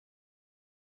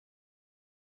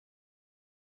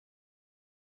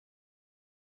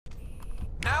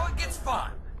Now it gets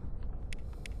fun.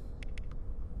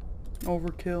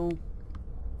 Overkill.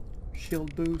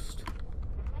 Shield boost.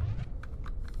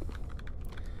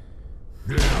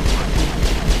 Die!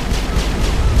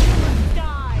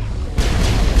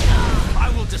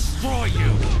 I will destroy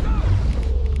you.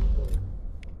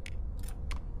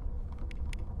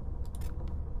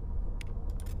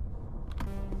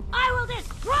 I will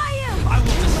destroy you! I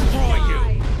will destroy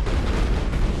you.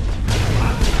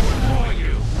 I will destroy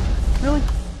you. Really?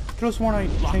 Could have sworn I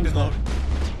Locked changed and that. loaded.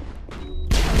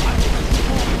 I will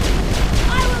destroy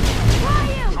you. I will destroy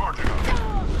you! Charging up.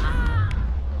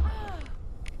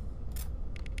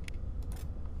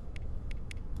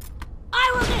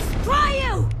 I will destroy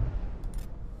you!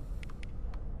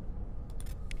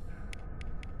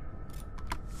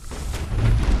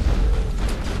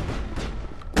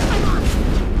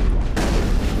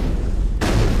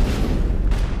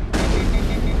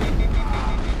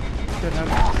 Should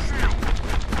have.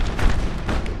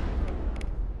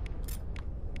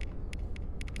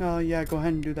 Oh yeah, go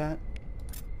ahead and do that.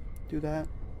 Do that.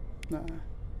 Nah.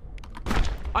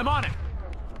 I'm on it.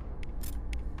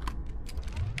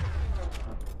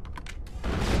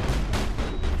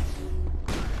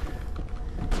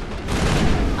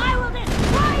 I will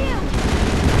destroy you!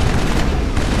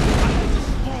 I will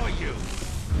destroy you.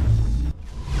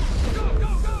 Go,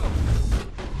 go, go.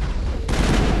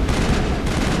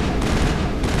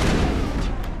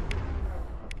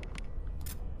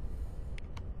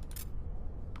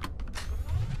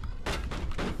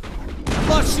 I've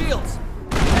lost shields.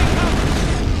 Take cover.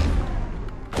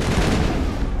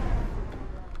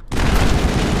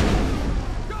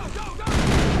 Go, go, go.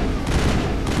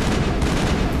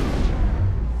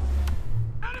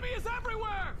 Enemy is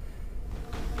everywhere.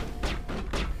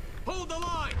 Hold the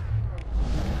line.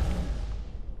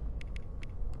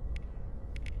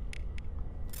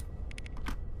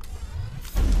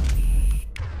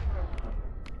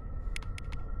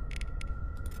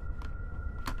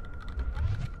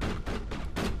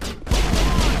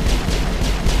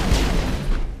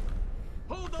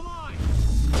 Hold the line.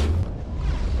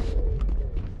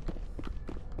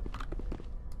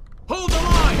 Hold the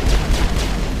line.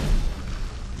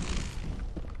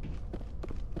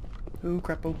 Oh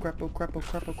crap, oh crap, oh crap, oh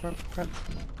crap, oh crap, oh crap.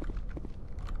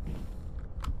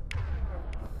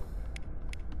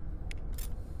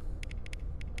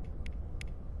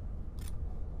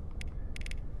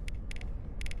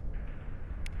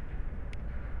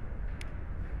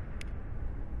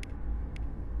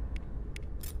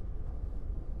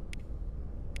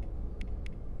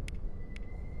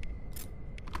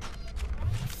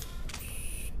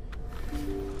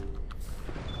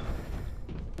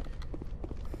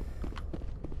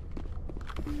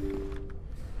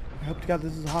 I hope to God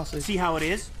this is a hostage. See how it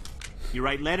is? You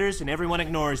write letters and everyone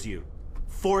ignores you.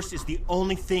 Force is the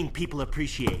only thing people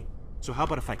appreciate. So how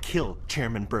about if I kill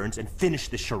Chairman Burns and finish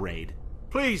this charade?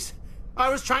 Please, I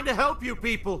was trying to help you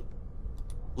people.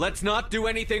 Let's not do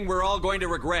anything we're all going to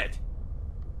regret.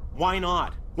 Why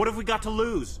not? What have we got to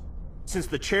lose? Since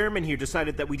the chairman here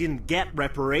decided that we didn't get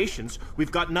reparations,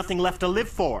 we've got nothing left to live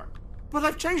for. But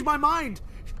I've changed my mind.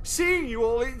 Seeing you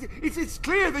all, it's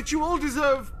clear that you all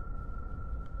deserve...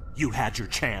 You had your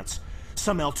chance.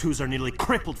 Some L2s are nearly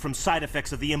crippled from side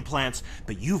effects of the implants,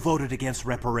 but you voted against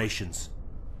reparations.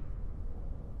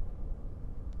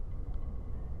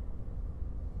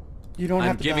 You don't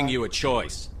have I'm to giving die. you a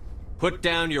choice. Put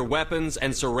down your weapons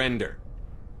and surrender.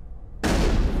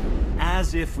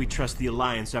 As if we trust the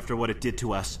Alliance after what it did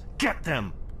to us. Get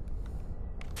them!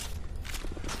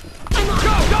 Go,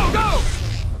 go, go!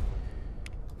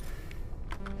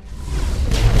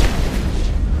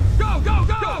 Go, go,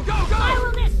 go, go, go, go! I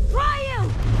will destroy you!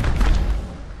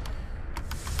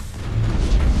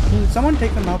 Can someone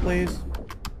take them out, please?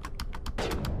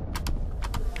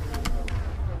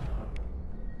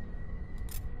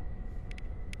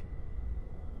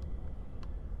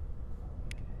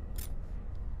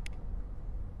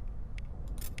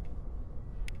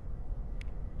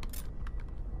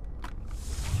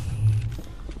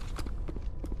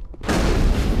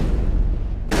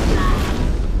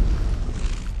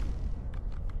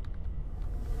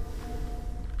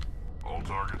 All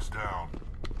targets down.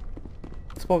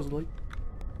 Supposedly.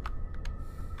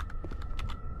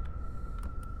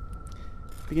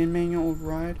 Begin manual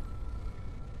override.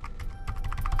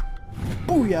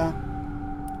 Booyah!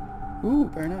 Ooh,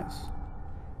 very nice.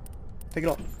 Take it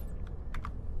off.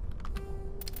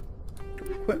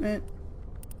 Equipment.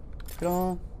 Take it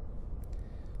all.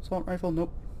 Assault rifle,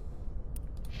 nope.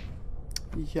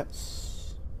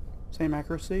 Yes. Same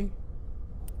accuracy.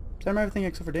 Same everything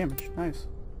except for damage. Nice.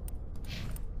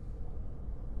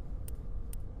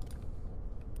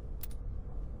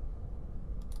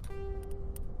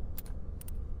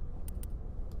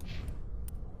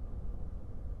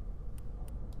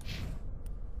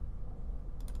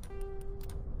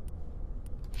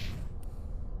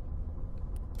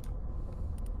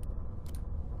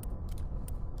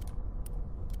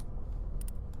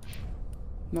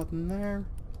 Nothing there.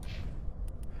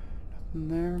 Nothing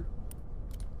there.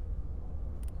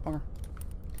 Bummer.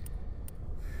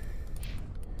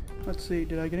 Let's see,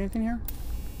 did I get anything here?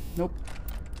 Nope.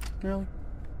 Really?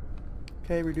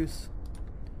 Okay, reduce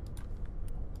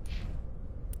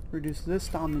this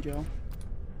to Omni-Gel.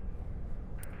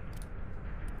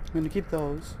 I'm gonna keep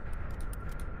those,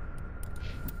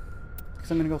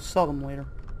 because I'm gonna go sell them later.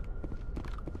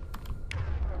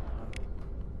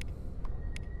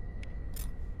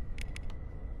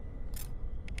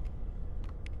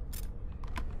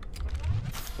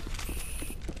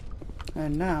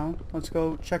 And now, let's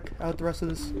go check out the rest of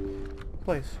this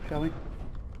place, shall we?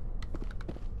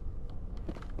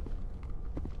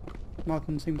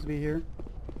 Nothing seems to be here.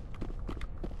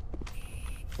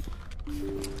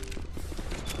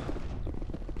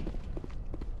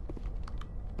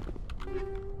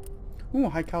 Ooh,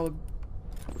 high caliber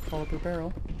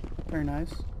barrel. Very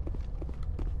nice.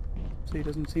 See, it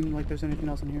doesn't seem like there's anything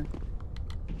else in here.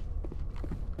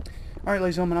 Alright,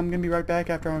 ladies and gentlemen, I'm going to be right back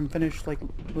after I'm finished, like,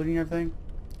 looting everything.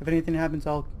 If anything happens,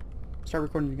 I'll start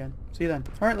recording again. See you then.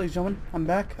 Alright, ladies and gentlemen, I'm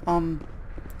back.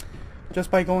 Just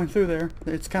by going through there,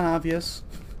 it's kind of obvious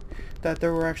that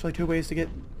there were actually two ways to get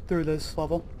through this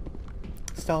level.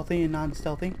 Stealthy and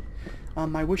non-stealthy.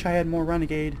 I wish I had more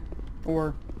Renegade,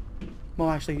 or,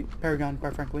 well, actually, Paragon,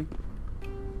 quite frankly,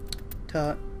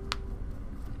 to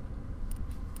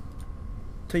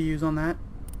use on that.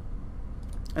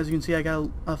 As you can see, I got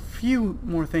a few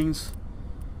more things.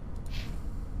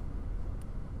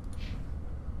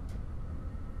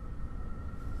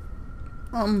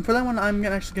 For that one, I'm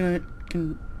actually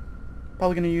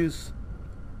probably gonna use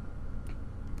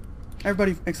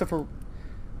everybody except for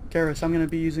Garrus. I'm gonna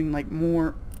be using like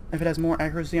more. If it has more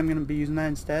accuracy, I'm gonna be using that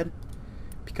instead,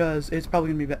 because it's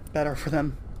probably gonna be better for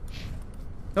them.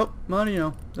 Oh, well, you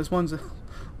know, this one's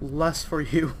less for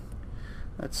you.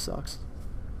 That sucks.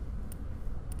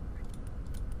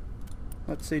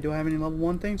 Let's see, do I have any level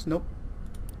 1 things? Nope.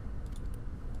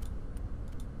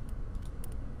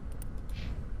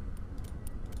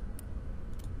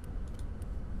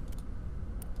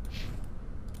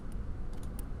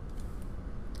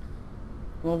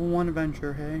 Level 1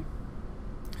 adventure, hey?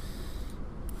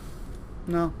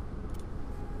 No.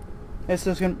 It's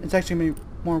actually gonna be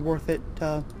more worth it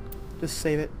to just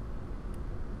save it.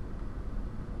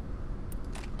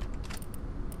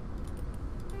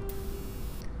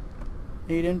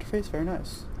 Aid interface, very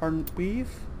nice. Hardened weave.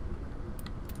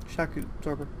 Shock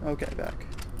absorber. Okay, back.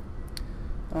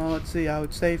 Let's see, I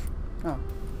would save. Oh.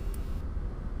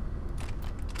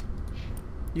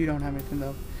 You don't have anything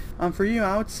though. For you,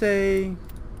 I would say.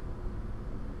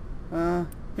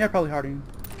 Yeah, probably hardening.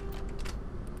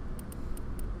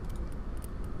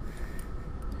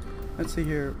 Let's see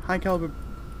here. High caliber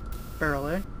barrel,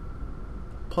 eh?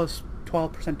 Plus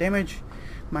 12% damage,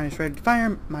 minus rate of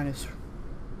fire, minus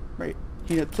rate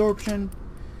heat absorption.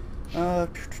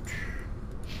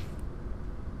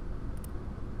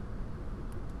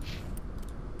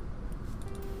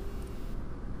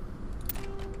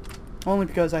 Only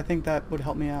because I think that would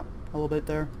help me out a little bit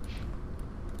there.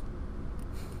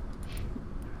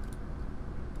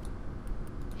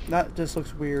 That just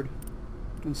looks weird,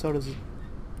 and so does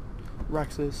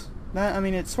Rex's. That, I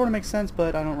mean, it sort of makes sense,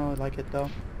 but I don't really like it though.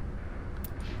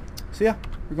 So yeah,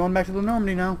 we're going back to the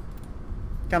Normandy now.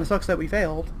 Kinda sucks that we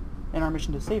failed in our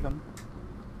mission to save him.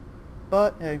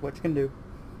 But, hey, what you can do.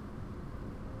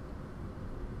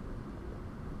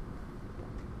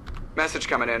 Message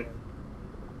coming in.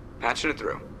 Patching it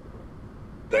through.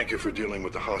 Thank you for dealing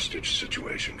with the hostage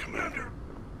situation, Commander.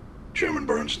 Chairman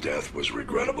Burns' death was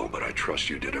regrettable, but I trust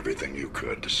you did everything you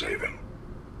could to save him.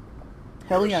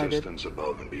 Hell Your yeah, I did. assistance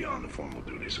above and beyond the formal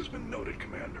duties has been noted,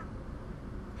 Commander.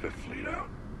 Fifth Fleet out.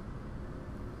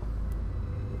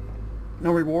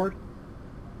 No reward?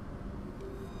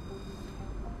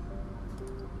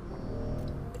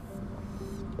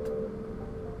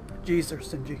 Jeez, they're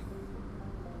stingy.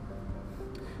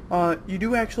 You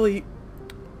do actually,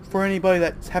 for anybody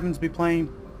that happens to be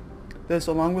playing this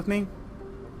along with me,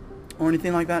 or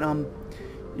anything like that,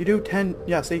 you do tend,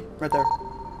 yeah, see, right there.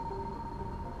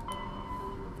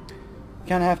 You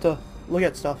kinda have to look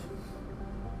at stuff.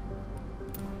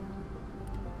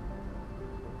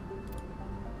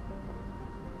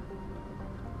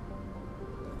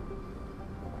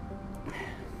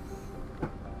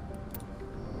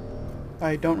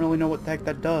 I don't really know what the heck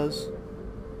that does.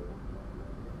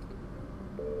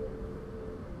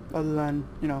 Other than,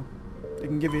 you know, it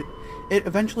can give you... It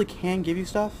eventually can give you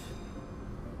stuff.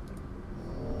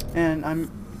 And I'm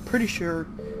pretty sure...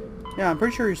 Yeah, I'm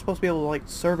pretty sure you're supposed to be able to, like,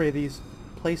 survey these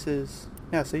places.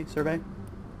 Yeah, see? Survey.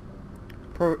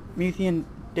 Promethean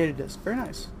data disk. Very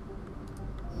nice.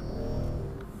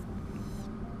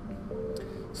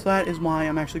 So that is why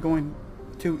I'm actually going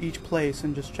to each place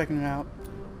and just checking it out.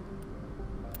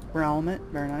 Rare element,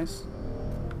 very nice.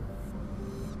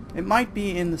 It might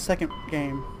be in the second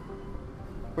game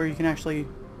where you can actually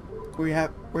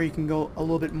where you can go a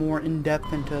little bit more in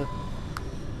depth into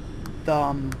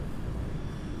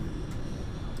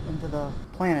the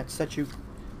planets that you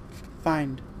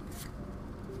find.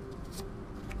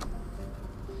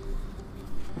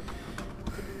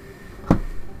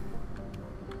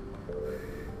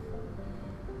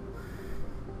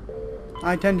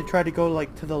 I tend to try to go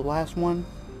like to the last one,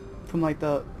 from like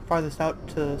the farthest out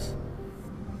to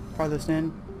farthest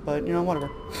in, but you know, whatever.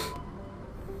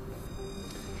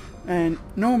 And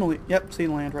normally, yep, see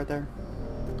land right there.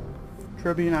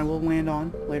 Tribune I will land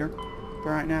on later. But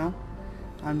right now,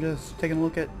 I'm just taking a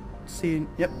look at seeing,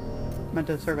 yep, meant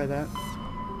to survey that.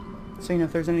 Seeing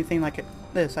if there's anything like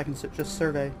this I can just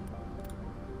survey.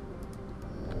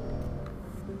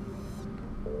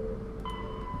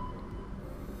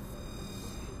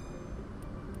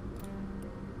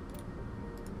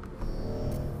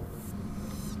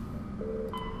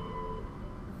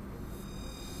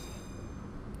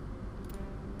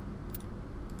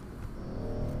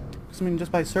 I mean,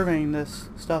 just by surveying this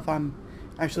stuff, I'm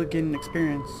actually getting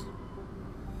experience.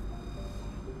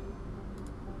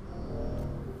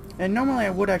 And normally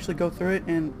I would actually go through it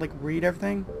and like read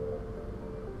everything,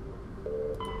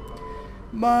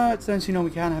 but since you know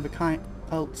we kind of have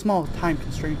a small time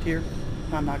constraint here,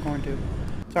 I'm not going to.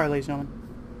 Sorry, ladies and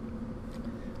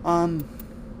gentlemen.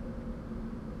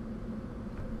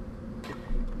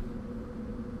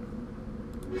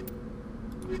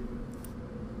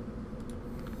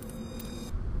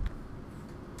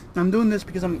 I'm doing this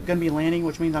because I'm going to be landing,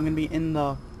 which means I'm going to be in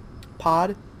the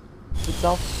pod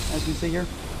itself, as you can see here,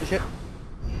 the ship.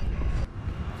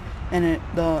 And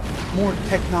the more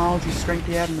technology strength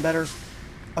you have and the better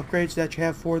upgrades that you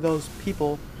have for those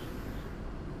people,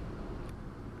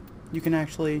 you can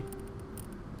actually,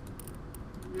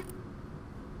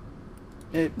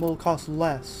 it will cost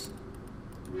less.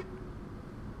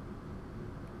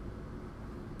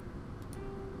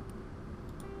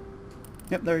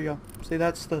 Yep, there you go. See,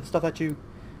 that's the stuff that you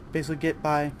basically get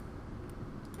by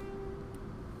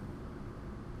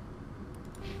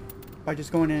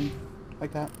just going in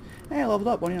like that. Hey, I leveled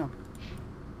up, what do you know?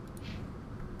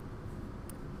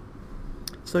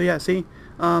 So yeah, see,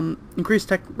 increase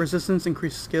tech resistance,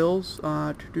 increase skills,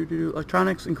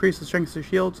 electronics, increase the strength of your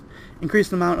shields, increase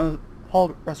the amount of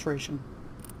hull restoration.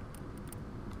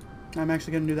 I'm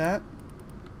actually going to do that.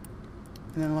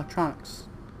 And then electronics.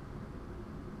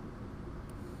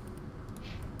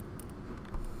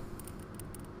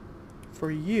 For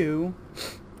you,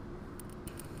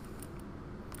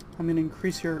 I'm going to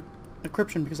increase your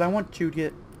encryption because I want you to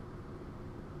get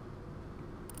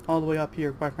all the way up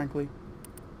here, quite frankly.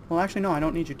 Well, actually, no, I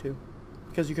don't need you to,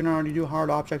 because you can already do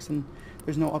hard objects and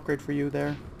there's no upgrade for you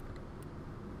there.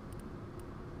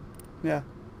 Yeah.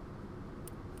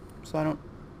 So I don't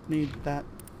need that.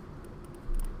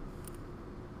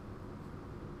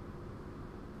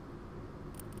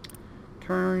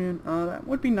 Turian, that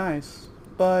would be nice,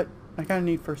 but I kind of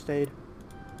need first aid.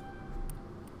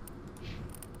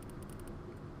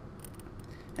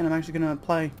 And I'm actually going to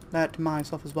apply that to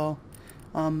myself as well.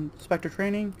 Spectre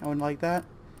training, I would like that.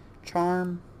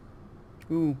 Charm,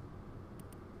 ooh.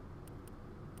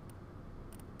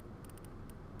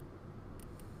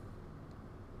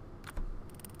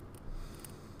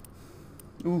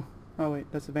 Ooh, oh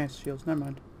wait, that's advanced shields, never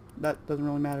mind. That doesn't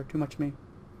really matter too much to me.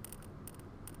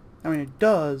 I mean, it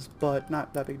does, but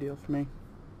not that big deal for me.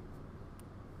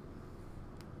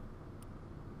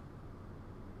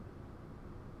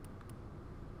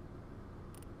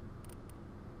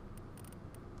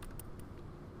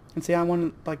 And see, I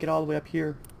want to like get all the way up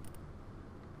here.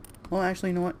 Well, actually,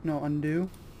 you know what? No, undo.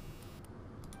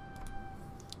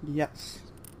 Yes.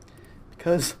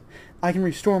 Because I can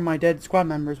restore my dead squad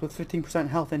members with 15%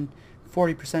 health and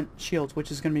 40% shields,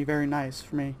 which is going to be very nice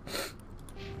for me.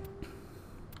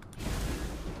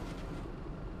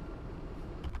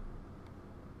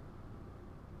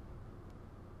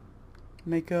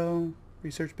 Mako,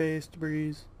 research base,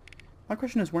 debris. My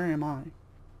question is, where am I?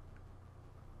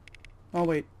 Oh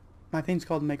wait, my thing's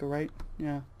called Mako, right?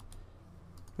 Yeah.